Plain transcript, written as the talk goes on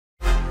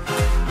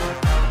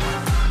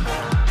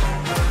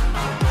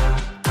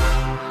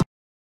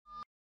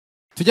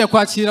Tugiye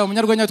kwakira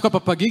umunyarwenya witwa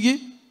Papa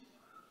Gigi.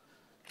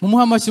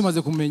 Mumuha amashyi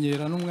maze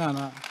kumenyera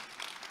n'umwana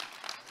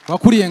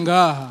wakuriye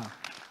ngaha.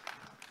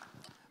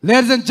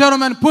 Ladies and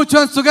gentlemen, put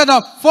your hands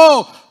together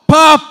for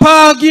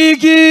Papa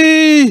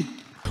Gigi.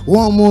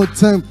 One more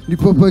time, ni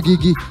Papa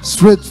Gigi,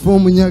 straight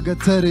from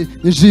Nyagatare,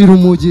 Njira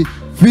umugi.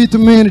 Fit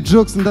many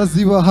jokes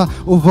ndazibaha,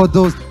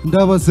 overdose,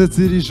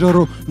 ndabasetsa iri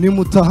joro,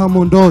 nimutaha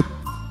mu ndoto.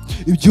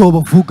 Ibyo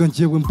bavuga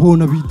njyewe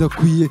mbona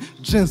bidakwiye,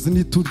 Jens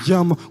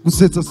nituryama,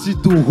 gusetsa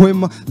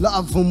siduhwema,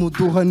 love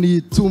muduha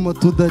nituma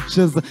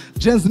tudaceza,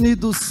 Jens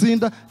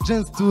nidusinda,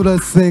 Jens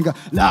turasenga,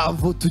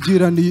 love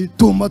tugira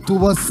nituma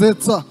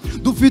tubasetsa.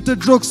 Dufite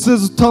jokes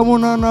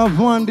utabona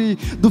n'abandi,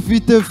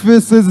 dufite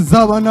faces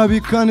z'abana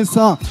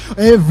bikanisa,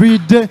 every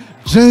day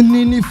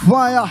Jenny ni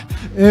fire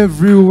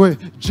everywhere,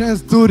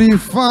 Jens turi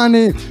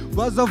funny.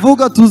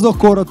 Bazavuga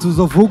tuzakora,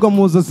 tuzavuga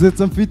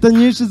muzasetsa, mfite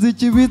nyinshi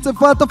zikibitse,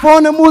 fata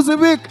phone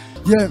muzibika.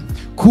 Yeah,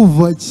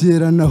 kuva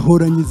kera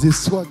nahoranye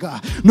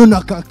iziswaga, none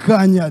aka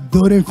kanya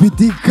dore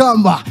mfite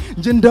ikamba,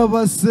 nje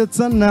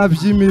ndabasetsa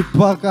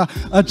naby'imipaka,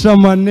 aca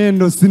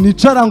maneno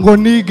sinicara ngo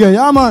nige.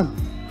 Yaman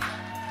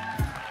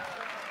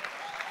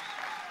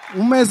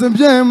umeze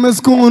bien,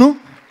 umeze kuntu.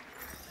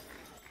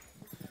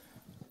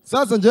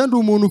 Sasa ngende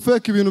umuntu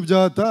fake ibintu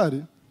bya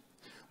hatari.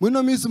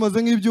 Mwino minsi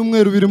maze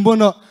nk'ibyumweru biri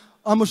mbona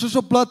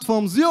amashusho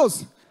platforms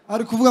yose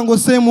ari kuvuga ngo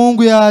se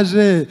Mungu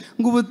yaje,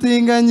 ngo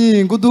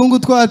ubutinganyi, ngo duhungu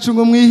twacu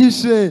ngo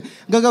mwihishe,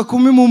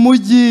 ngagakumi mu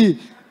mujyi,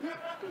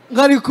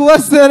 ngari kuba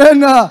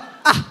Serena.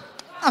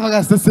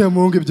 Amagase se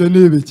Mungu ibyo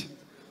nibiki.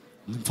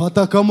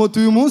 Mfata kamoto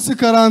uyu munsi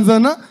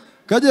karanzana,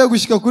 kagiye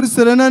gushika kuri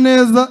Serena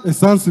neza,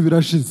 essence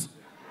birashize.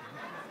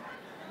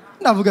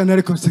 Ndavuga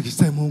nariko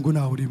se Mungu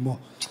nawe urimo.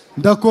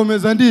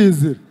 Ndakomeza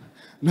ndizira.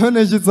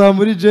 None njitsa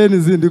muri Jane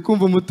zindi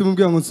kumva umutima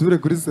umbwira ngo nsubire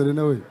kuri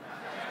Serena we.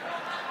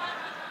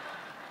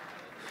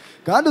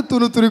 Kandi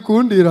utuntu turi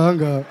kundira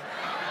hanga.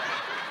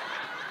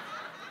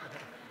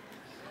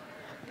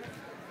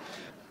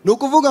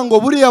 Nukuvuga ngo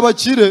buriya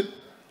abakire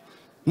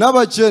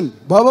n'abakene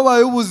baba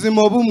baye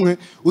ubuzima bumwe,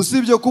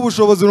 usibye ko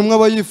ubushobozi rumwe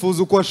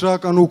abayifuza uko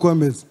ashaka nuko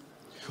ameze.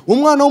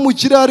 Umwana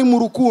w'umukire ari mu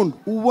rukundo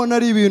ubona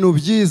ari ibintu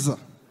byiza,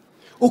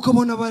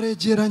 ukabona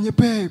baregeranye,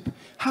 babe,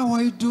 how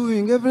are you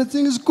doing?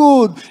 Everything is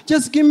good,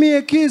 just give me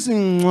a kiss.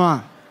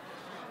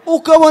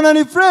 Ukabona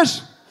ni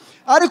fresh.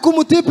 Ariko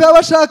umutipe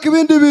yabashaka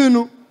ibindi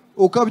bintu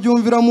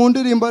ukabyumvira mu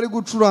ndirimbo ari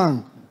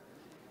gucuranga,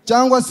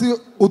 cyangwa si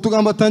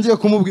utugamba atangiye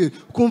kumubwira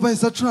kumva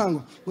isa acuranga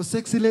ngo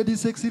sexy lady,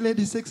 sexy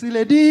lady, sexy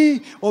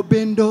lady, oh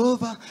bend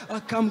over,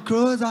 come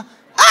closer.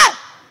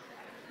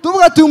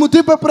 Tuvuga ati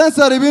umutipe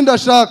prince hari ibindi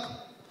ashaka.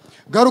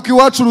 Garuka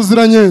iwacu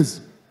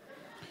Ruziranyenzi.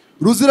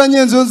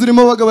 Ruziranyenzi yo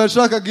zirimo abagabo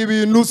yashakaga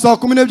ibintu saa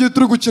 12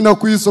 turi gukina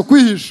ku iso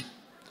kwihisha.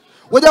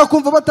 Wajya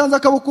kumva batanze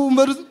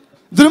akabukumva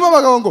zirimo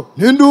abagabo ngo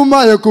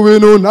ntindumaye ku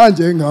bintu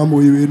nanjye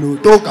nkamuye ibintu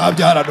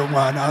tokabyara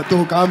n'umwana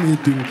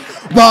tokamwita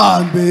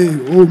bambe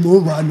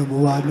umubano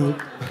mu bantu.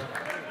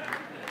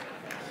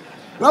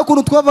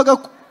 Bakuntu twavaga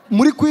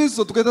muri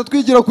kwiso tugahita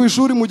twigira ku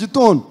ishuri mu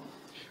gitondo.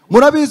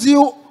 Murabizi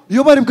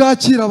iyo bari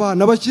bwakira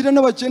abana bakire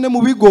n'abakene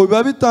mu bigo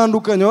biba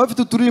bitandukanye,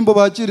 bafite uturimbo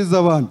bakiriza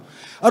abantu.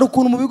 Ari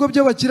ukuntu mu bigo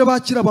by'abakire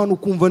bakira abantu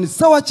ukumva ni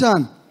sawa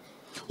cyane,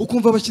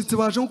 ukumva abashyitsi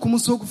baje nko ku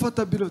munsi wo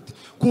gufata biroti,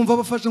 kumva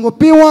bafashe ngo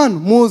P1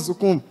 muzi,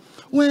 ukumva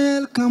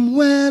welcome,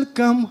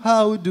 welcome,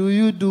 how do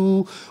you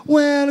do?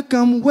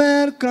 Welcome,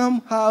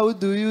 welcome, how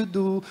do you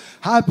do?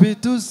 Happy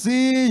to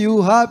see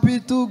you, happy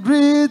to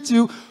greet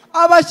you.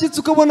 Abashyitsi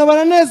ukabona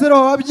baranezerewe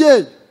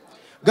ababyeyi.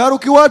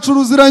 Garuka iwacu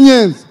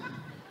Ruziranyenzi.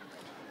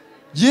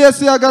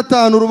 GS ya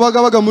 5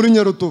 Rubagabaga muri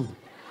Nyarutovu.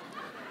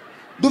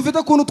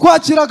 Dufite kuntu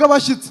twakiraga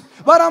abashyitsi.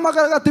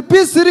 Baramagara ati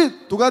P3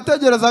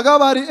 tugategerezaga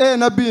bari A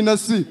na B na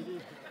C.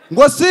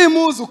 Ngo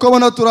simuzi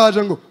ukabona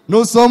turaje ngo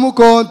nous sommes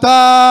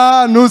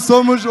contents, nous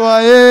sommes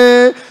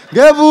joyeux,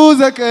 que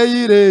vous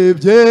accueillir,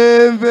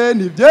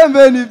 bienvenue,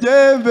 bienvenue,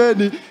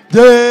 bienvenue,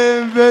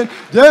 bienvenue,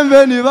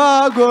 bienvenue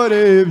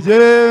bagore,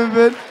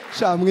 bienvenue.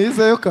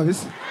 Shamwize yo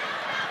kabisa.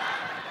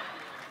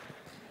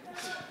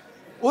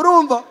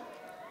 Urumva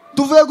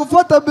tuvuye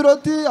gufata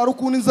biroti, ari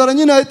ukuntu inzara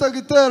nyine ahita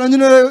gitera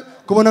nyine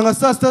kubona nka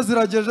saa 6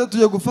 zirageje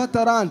tugiye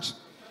gufata lunch.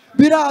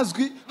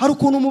 Birazwi hari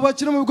ukuntu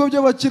mubakire mu bigo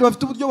by'abakire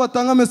bafite uburyo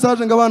batanga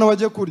message ngo abana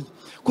bajye kuri.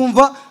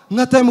 Kumva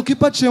nka time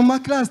kipaciye mu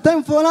class,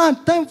 time for lunch,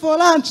 time for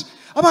lunch.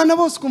 Abana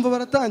bose kumva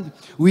baratangira.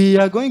 We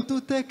are going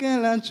to take a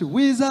lunch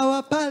with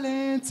our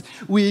parents.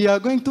 We are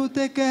going to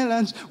take a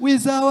lunch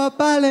with our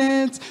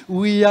parents.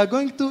 We are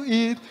going to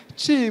eat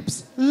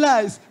chips,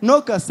 rice,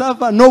 no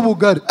cassava, no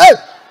bugari. Hey!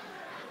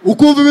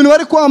 Ukumva ibintu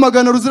bari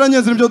kwamagana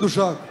Ruziranyenzi nibyo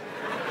dushaka.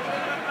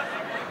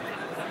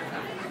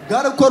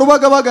 Garuka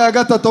Rubagabaga ya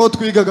 3 aho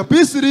twigaga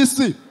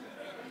P3C.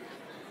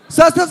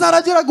 Sasa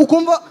zaragira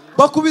gukumva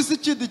bakubise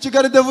ikidi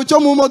Kigali devu cyo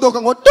mu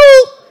modoka ngo tu.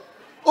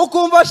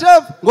 Ukumva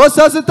chef ngo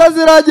sasa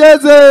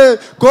tazirageze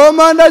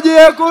komanda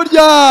agiye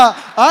kurya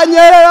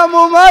anyerera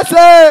mu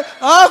mase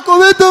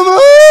akubita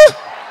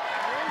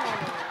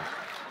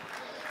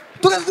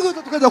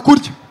tukajya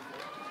kurya.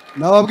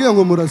 Nababwiye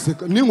ngo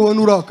muraseka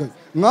ninkubona urakaye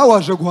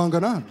mwawaje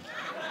guhangana hano.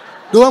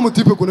 Do wa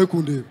mutipe kune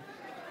kundeba.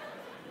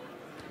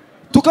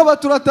 tukaba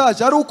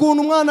turatashye. Hari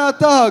ukuntu umwana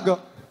yatahaga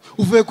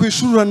uvuye ku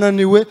ishuri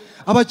urananiwe,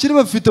 abakire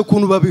bafite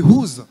ukuntu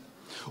babihuza,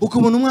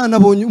 ukabona umwana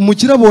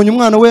umukire abonye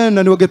umwana we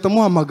yananiwe agahita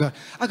amuhamagara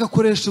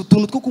agakoresha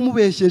utuntu two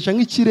kumubeshyesha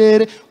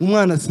nk'ikirere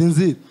umwana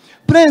asinzira.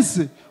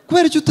 Prince,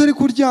 kubera icyo utari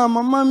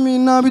kuryama? Mami,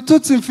 nta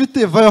bitotsi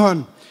mfite, vayo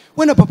hano.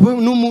 We na papa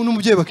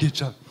n'umubyeyi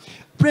bakicara.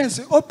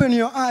 Prince, open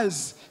your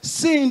eyes,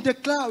 see in the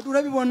cloud.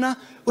 Urabibona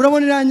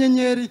iriya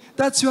nyenyeri?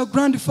 That's your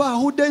grandfather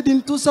who died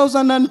in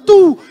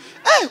 2002.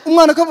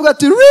 Umwana akavuga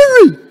ati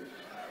really?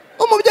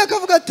 Umubyeyi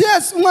akavuga ati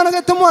yes. Umwana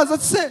agahita amubaza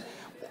ati se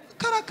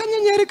kara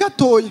kanyenyeri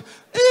gatoya,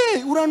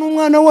 urana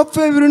umwana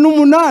wapfuye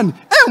 2008.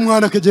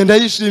 Umwana akagenda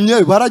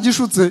yishimye,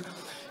 baragishutse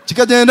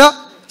kikagenda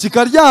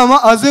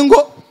kikaryama azi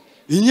ngo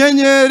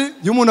inyenyeri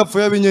y'umuntu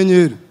apfuye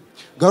abinyenyeri.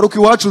 Garuka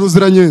iwacu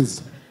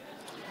Ruziranyenzi,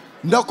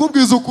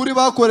 ndakubwiza ukuri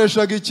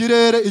bakoreshaga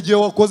ikirere igihe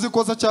wakoze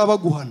ikosa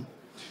cyabaguhana.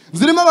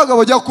 Zirimo abagabo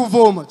bajya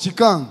kuvoma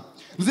kikanga,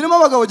 zirimo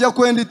abagabo bajya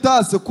kwenda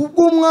itase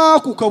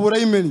kubw'umwaka ukabura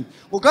imeni,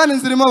 kandi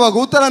zirimo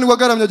abagabo utaranirwa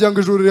garamya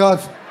cyangwa ijuru riri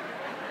hafi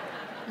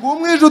ngo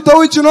umwijuta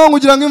w'ikinongo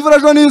ugira ngo imvura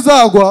ejo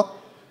nizagwa.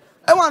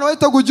 Abana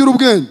bahita kugira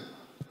ubwenge.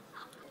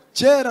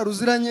 Kera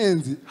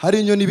Ruziranyenzi hari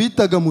inyoni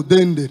bitaga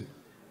mudendere.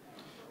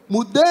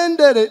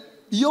 Mudendere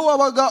iyo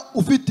wabaga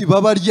ufite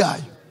ibaba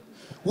ryayo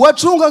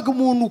wacungaga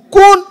umuntu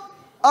kun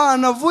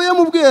anavuye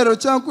mu bwero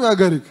cyangwa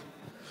kuyagarika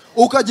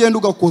ukagenda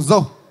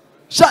ugakozaho,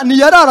 sha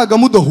niyararaga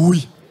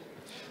mudahuye.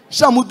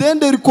 Sha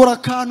mudendere ikora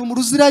akantu mu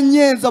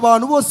Ruziranyenzi,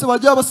 abantu bose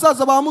bajya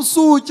abasaza ba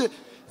Musuke.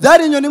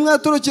 Zari inyoni imwe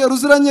yatorokeye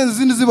Ruziranyenzi,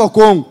 izindi ziba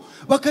Kongo,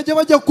 bakajya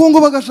bajya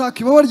Kongo bagashaka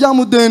ibaba rya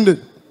mudendere.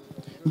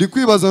 Ndi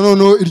kwibaza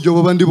noneho iryo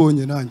baba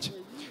ndibonye nanjye,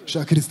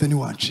 sha Kristani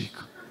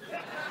wancika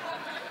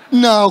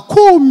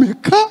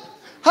nakomeka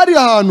hari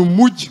ahantu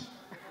mujya,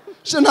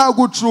 sha nta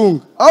gucunga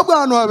ahubwo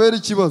ahantu habera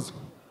ikibazo.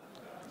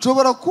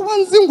 Nshobora kuba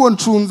nzi ngo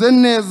ncunze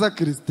neza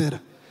Kristera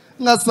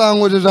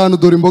nkasangoje ahantu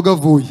dore imboga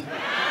avuye.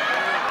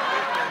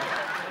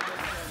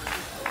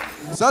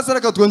 Sasa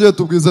reka twongere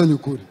tubwizanye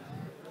ukuri.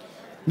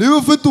 Niba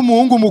ufite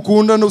umuhungu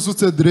mukunda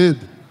n'usutse dread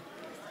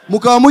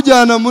mukaba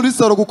mujyana muri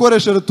saro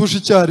gukoresha retushe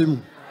icyarimwe,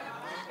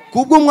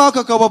 kubwo umwaka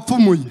akaba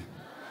apfumuye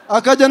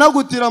akajya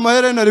nagutira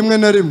amaherena rimwe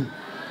na rimwe,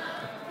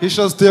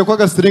 ishasitiye kwa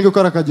gasiringe ko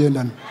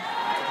arakagendana.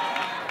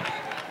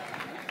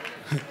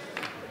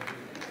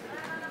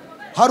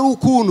 Hari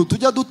ukuntu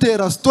tujya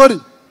dutera story,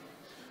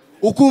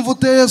 ukumva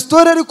uteye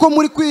story ariko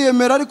muri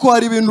kwiyemera, ariko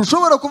hari ibintu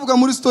ushobora kuvuga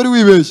muri story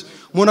wibeshye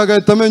umuntu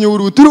agahita amenya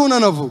uri utiri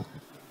unanavuga.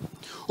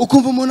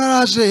 Ukumva umuntu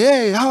araje,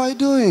 hey, how are you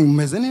doing?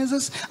 Meze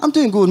neza? I'm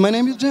doing good. My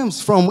name is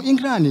James from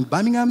England in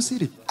Birmingham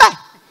City.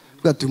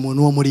 Bwati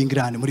umuntu wo muri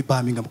England muri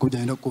Birmingham ko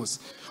byagenda kose.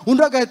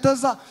 Undi agahita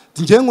aza,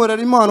 ngiye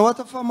nkorera Imana, what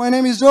the fuck? My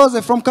name is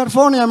Joseph from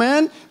California,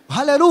 man.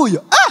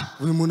 Hallelujah.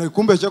 Uyu muntu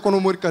ayikumbeshya ko no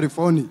muri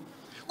California.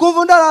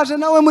 Kumva ndaraje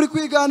nawe muri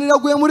kwiganira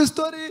guye muri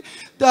story.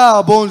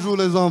 Bonjour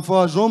les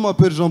enfants, je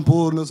m'appelle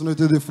Jean-Paul,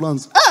 nationalité de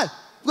France.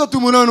 Bwati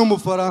umuntu no mu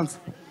Faransa.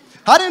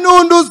 Hari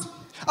n'unduzi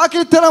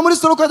akitera muri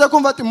story ukajya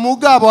kumva ati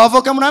mugabo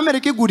avoka muri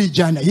Amerika igura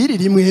ijana, iri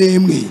rimwe.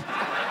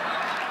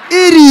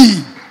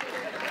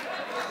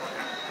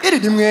 Iri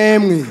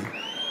rimwe.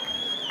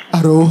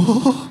 Aro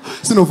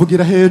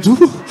sinovugira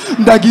hejuru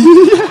ndagiye yo